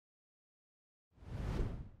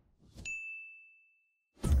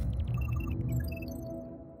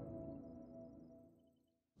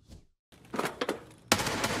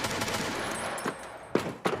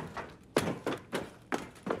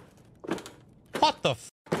What the f?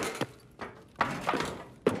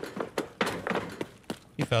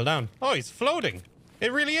 He fell down. Oh, he's floating.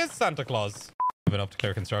 It really is Santa Claus. Moving up to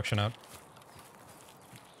clear construction out.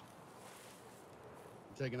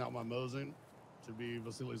 Taking out my Mosin. Should be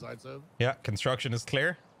Vasily Zaitsev. Yeah, construction is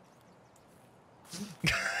clear.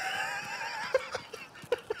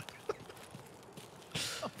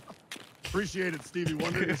 Appreciate it, Stevie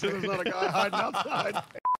Wonder. You sure there's not a guy hiding outside?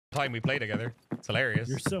 Time we play together. It's hilarious.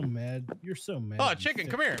 You're so mad. You're so mad. Oh, chicken,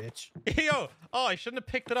 come here. Bitch. Yo. Oh, I shouldn't have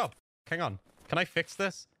picked it up. Hang on. Can I fix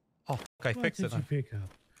this? Oh, I fixed it. What did you pick up?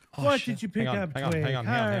 Oh, What shit. did you pick up? Hang on.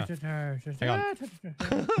 Hang on.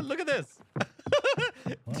 Look at this.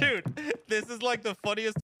 Dude, this is like the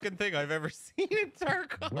funniest fucking thing I've ever seen in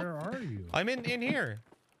Tarkov. Where are you? I'm in here.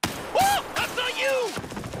 Oh, that's not you!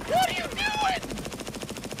 What are you doing?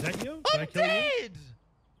 Is that you? I'm dead!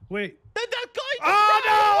 Wait. That guy. Oh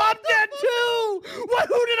no! I'm dead too! What?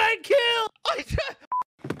 Who did I kill?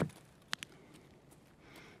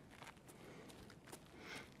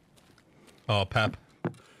 Oh, Pep.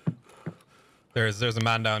 There's a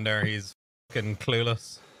man down there. He's fucking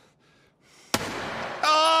clueless.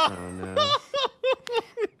 Oh no.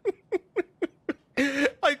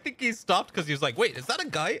 I think he stopped because he was like, wait, is that a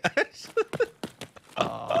guy?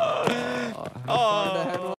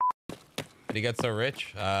 Oh. Did he get so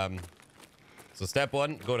rich? So step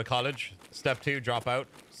 1, go to college. Step 2, drop out.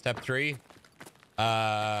 Step 3,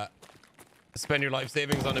 spend your life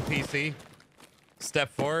savings on a PC.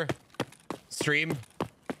 Step 4, stream.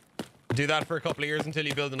 Do that for a couple of years until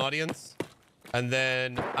you build an audience. And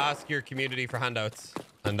then ask your community for handouts.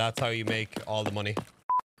 And that's how you make all the money.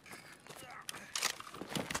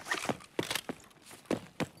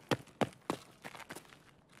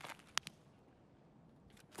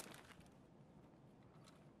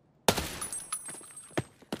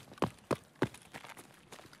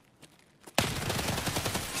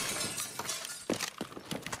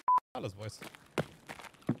 His voice.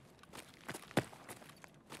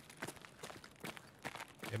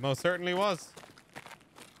 It most certainly was.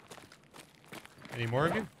 Any more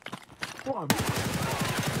of you?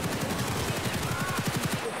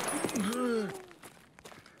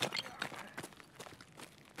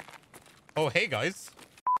 Oh, hey guys.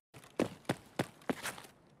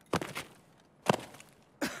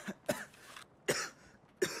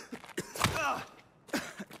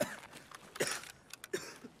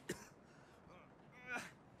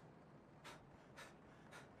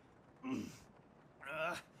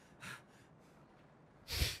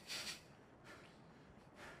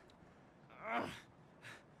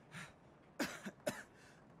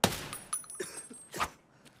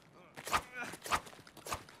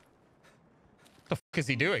 What the fuck is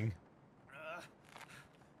he doing?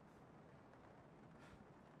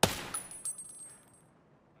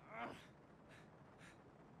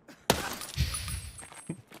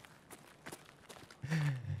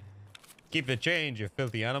 Keep the change, you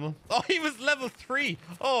filthy animal. Oh, he was level 3.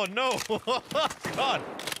 Oh, no. God.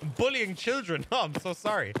 Bullying children. Oh, I'm so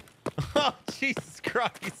sorry. Oh, Jesus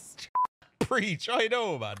Christ. Preach. I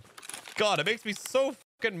know, man. God, it makes me so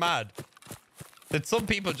fucking mad that some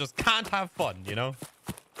people just can't have fun, you know?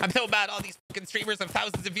 I'm so mad all these fucking streamers have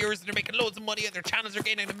thousands of viewers and they're making loads of money and their channels are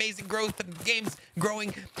gaining amazing growth and the game's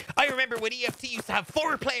growing. I remember when EFT used to have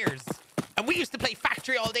 4 players and we used to play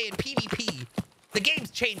Factory all day in PvP. The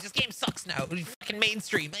game's changed. This game sucks now. It's fucking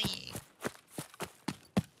mainstream.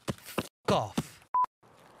 Fuck off.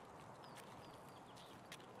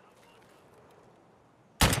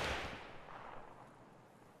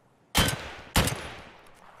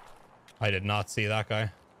 I did not see that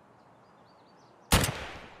guy.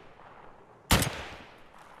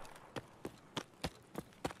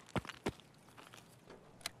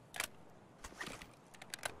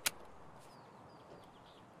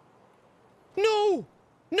 No!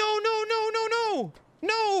 No, no, no, no, no!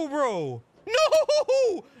 No, bro!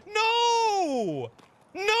 No! No!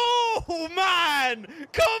 No, man!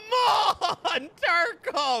 Come on,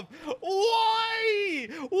 Tarkov! Why?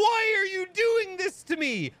 Why are you doing this to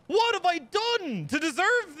me? What have I done to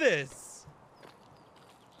deserve this?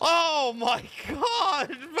 Oh my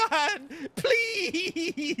God, man!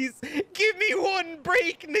 Please! Give me one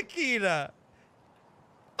break, Nikita!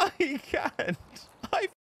 I can't. I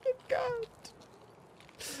fucking can't.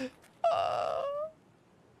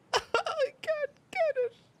 I can't get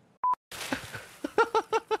it.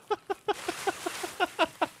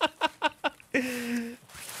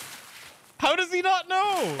 How does he not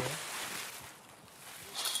know?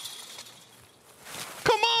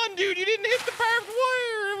 Come on, dude. You didn't hit the barbed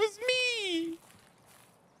wire. It was me.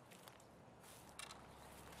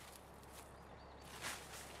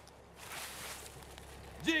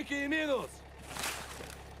 Дикий минус!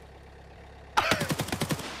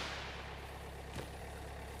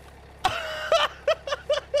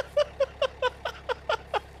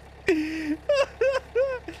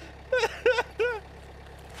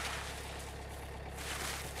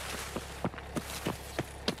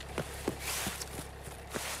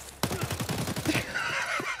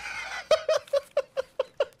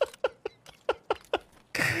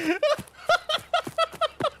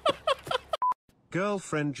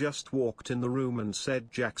 Girlfriend just walked in the room and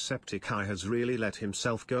said Jacksepticeye has really let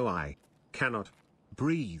himself go. I cannot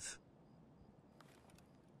breathe.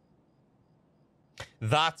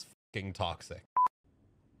 That's fucking toxic.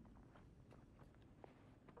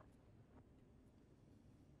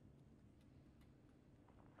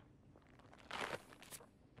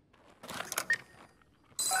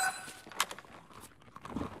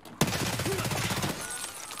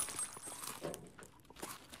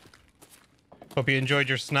 Hope you enjoyed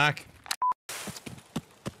your snack.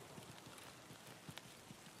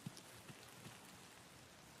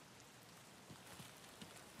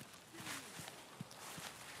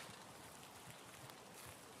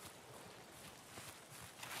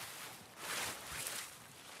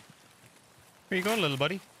 Where you going, little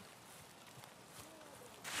buddy?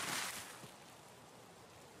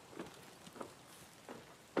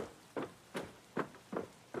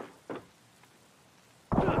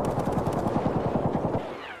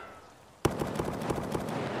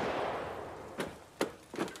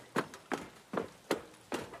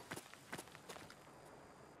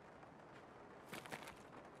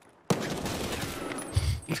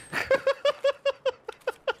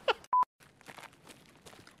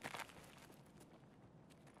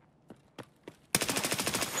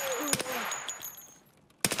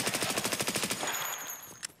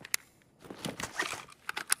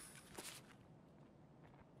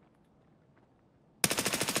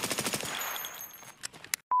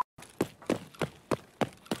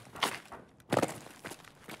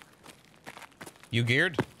 You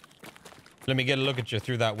geared? Let me get a look at you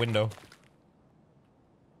through that window.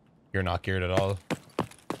 You're not geared at all.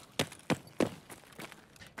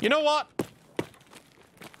 You know what?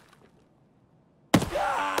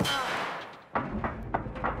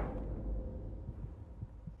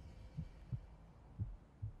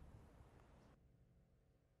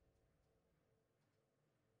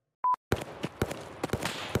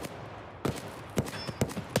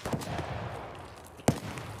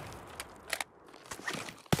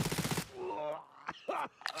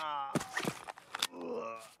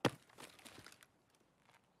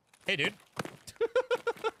 Hey, dude.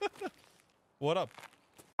 What up?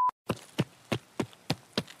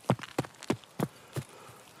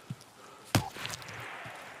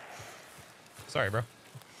 Sorry, bro.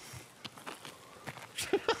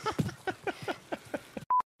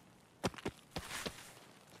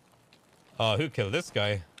 Oh, who killed this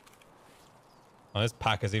guy? Oh, this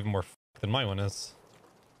pack is even more than my one is.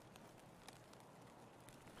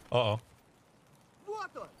 Uh-oh.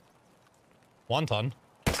 Wonton.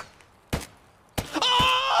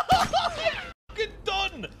 Oh! I'm fucking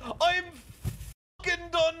done! I'm fucking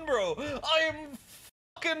done, bro! I am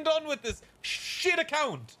fucking done with this shit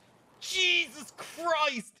account! Jesus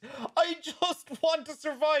Christ! I just want to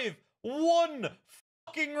survive one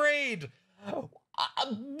fucking raid!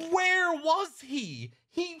 Where was he?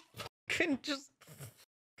 He fucking just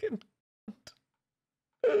fucking...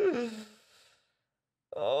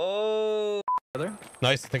 Oh... Brother?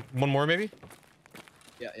 Nice, I think one more maybe?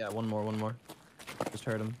 Yeah, one more. Just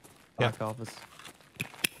heard him. Yeah. Back office.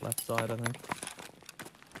 Left side, I think.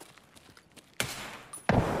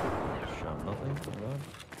 Shot nothing. Oh God.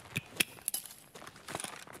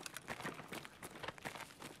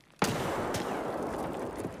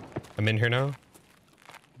 I'm in here now.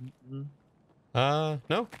 Mm-hmm.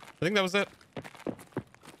 No. I think that was it.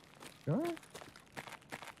 Sure.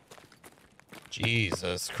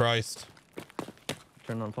 Jesus Christ.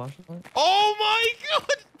 Turn on flashlight. Oh my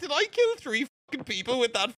god! Did I kill 3 fucking people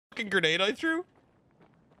with that fucking grenade I threw?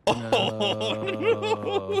 Oh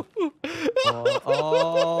no!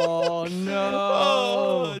 Oh no!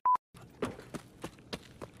 Oh.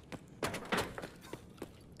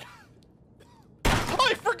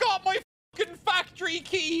 I forgot my fucking factory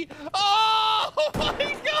key! Oh!